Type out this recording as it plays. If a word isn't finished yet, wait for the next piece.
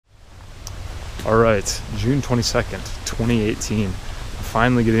All right, June 22nd, 2018. I'm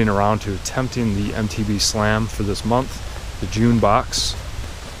finally getting around to attempting the MTB Slam for this month, the June box.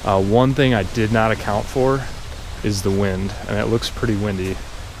 One thing I did not account for is the wind, and it looks pretty windy,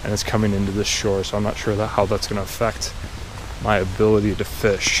 and it's coming into this shore, so I'm not sure how that's going to affect my ability to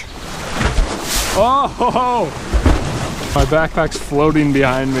fish. Oh! My backpack's floating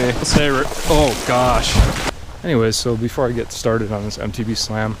behind me. Oh gosh. Anyways, so before I get started on this MTB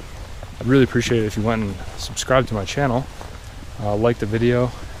Slam, I'd really appreciate it if you went and subscribed to my channel, like the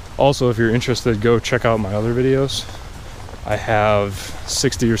video. Also, if you're interested, go check out my other videos. I have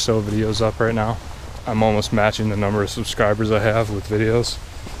 60 or so videos up right now. I'm almost matching the number of subscribers I have with videos.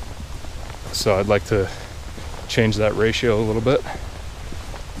 So I'd like to change that ratio a little bit.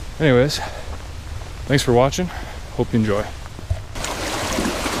 Anyways, thanks for watching. Hope you enjoy.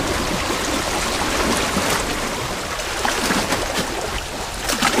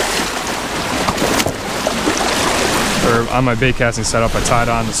 On my bait casting setup, I tied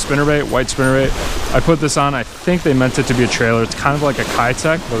on the spinnerbait, white spinnerbait. I put this on, I think they meant it to be a trailer. It's kind of like a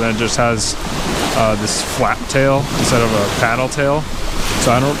Kitech, but then it just has this flap tail instead of a paddle tail.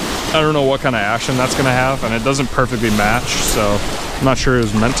 So I don't know what kind of action that's gonna have, and it doesn't perfectly match, so I'm not sure it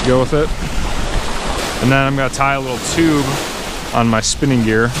was meant to go with it. And then I'm gonna tie a little tube on my spinning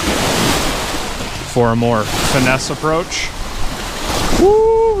gear for a more finesse approach.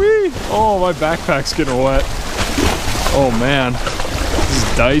 Woo-wee! Oh, my backpack's getting wet. Oh man, this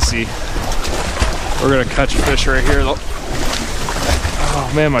is dicey. We're gonna catch fish right here though.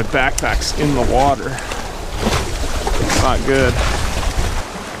 Oh man, my backpack's in the water. It's not good.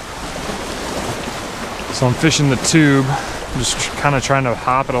 So I'm fishing the tube, just kind of trying to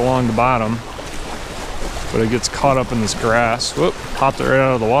hop it along the bottom, but it gets caught up in this grass. Whoop, popped it right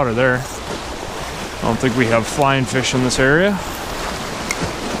out of the water there. I don't think we have flying fish in this area.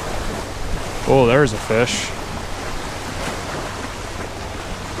 Oh, there's a fish.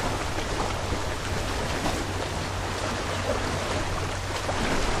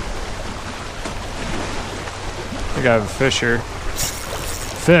 I think I have a fish here.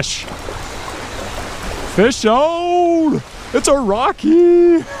 Fish! Fish on! It's a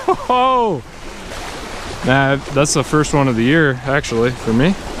Rocky! Oh! Nah, that's the first one of the year, actually, for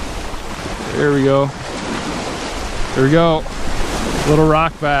me. Here we go. Here we go. Little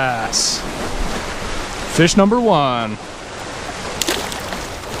rock bass. Fish number one.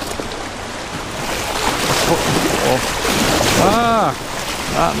 Oh. Ah!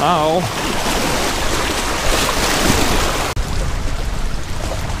 Not now.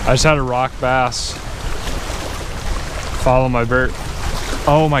 I just had a rock bass follow my bait.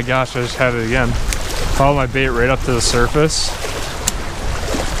 Oh my gosh, I just had it again. Follow my bait right up to the surface.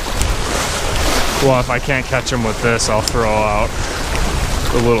 Well, if I can't catch him with this, I'll throw out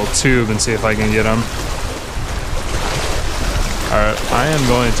the little tube and see if I can get him. Alright, I am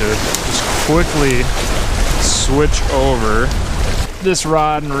going to just quickly switch over. This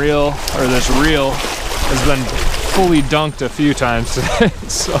rod and reel, or this reel, has been fully dunked a few times today,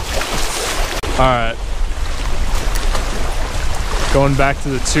 so. Alright. Going back to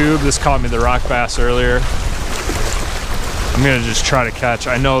the tube, this caught me the rock bass earlier. I'm gonna just try to catch.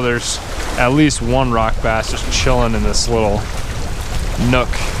 I know there's at least one rock bass just chilling in this little nook,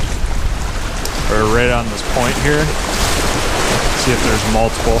 or right on this point here. See if there's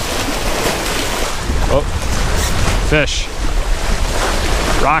multiple. Oh, fish.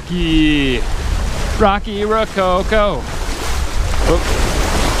 Rocky. Rocky Rococo. Oh.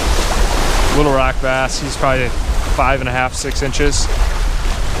 Little rock bass. He's probably 5.5, 6 inches.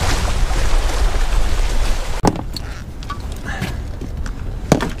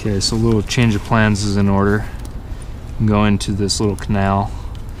 Okay, so a little change of plans is in order. I'm going to this little canal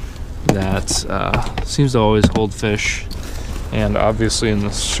that seems to always hold fish, and obviously in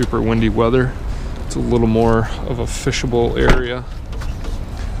the super windy weather, it's a little more of a fishable area.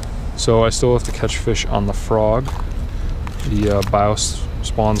 So I still have to catch fish on the frog, the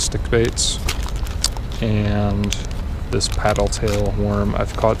bio-spawn stick baits, and this paddle tail worm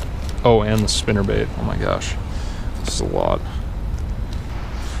I've caught. Oh, and the spinnerbait. Oh my gosh, this is a lot.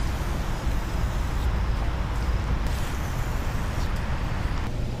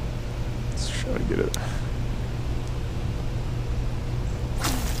 Let's try to get it.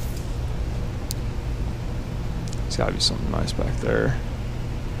 There's gotta be something nice back there.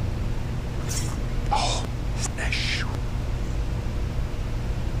 Oh, fish.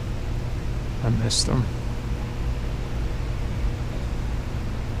 I missed them.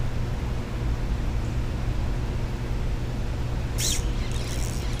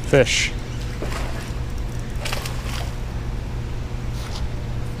 Fish.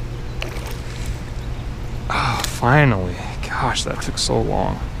 Finally. Gosh, that took so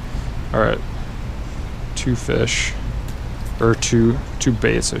long. All right, 2 fish, or two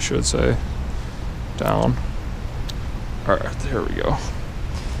baits, I should say, down. All right, there we go. All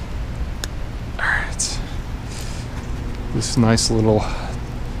right, this nice little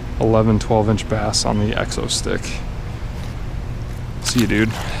 11, 12-inch bass on the Exo stick. See you,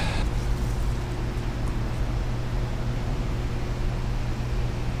 dude.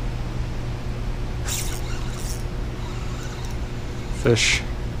 Fish.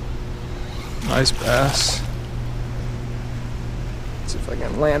 Nice bass. Let's see if I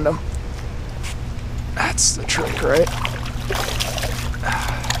can land him. That's the trick, right?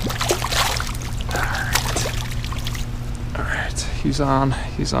 Alright, he's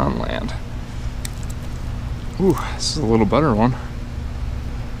on land. Ooh, this is a little better one.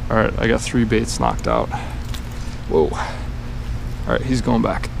 Alright, I got 3 baits knocked out. Whoa. Alright, he's going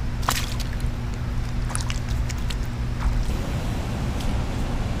back.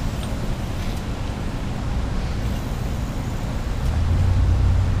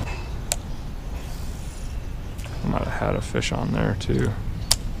 Might have had a fish on there too.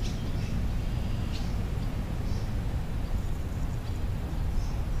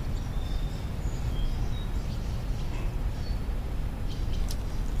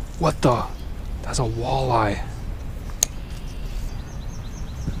 What the? That's a walleye.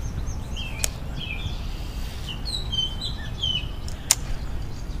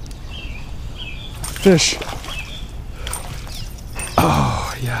 Fish.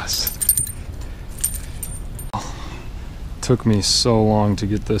 Oh, yes. Took me so long to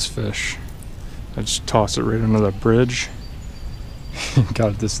get this fish. I just tossed it right under the bridge.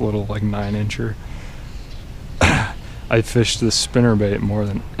 Got this little like 9-incher. I fished this spinnerbait more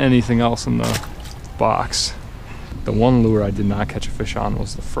than anything else in the box. The one lure I did not catch a fish on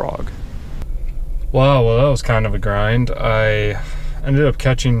was the frog. Wow, well that was kind of a grind. I ended up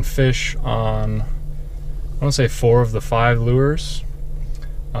catching fish on, I want to say 4 of the 5 lures.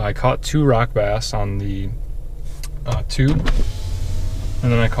 I caught 2 rock bass on the tube,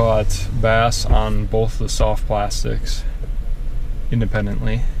 and then I caught bass on both the soft plastics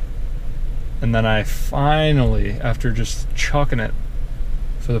independently. And then I finally, after just chucking it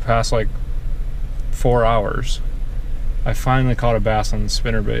for the past like 4 hours, I finally caught a bass on the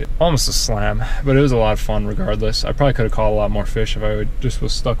spinnerbait. Almost a slam, but it was a lot of fun regardless. I probably could have caught a lot more fish if I just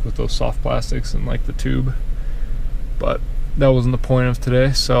was stuck with those soft plastics and like the tube. But that wasn't the point of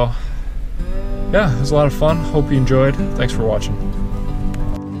today, so yeah, it was a lot of fun. Hope you enjoyed. Thanks for watching.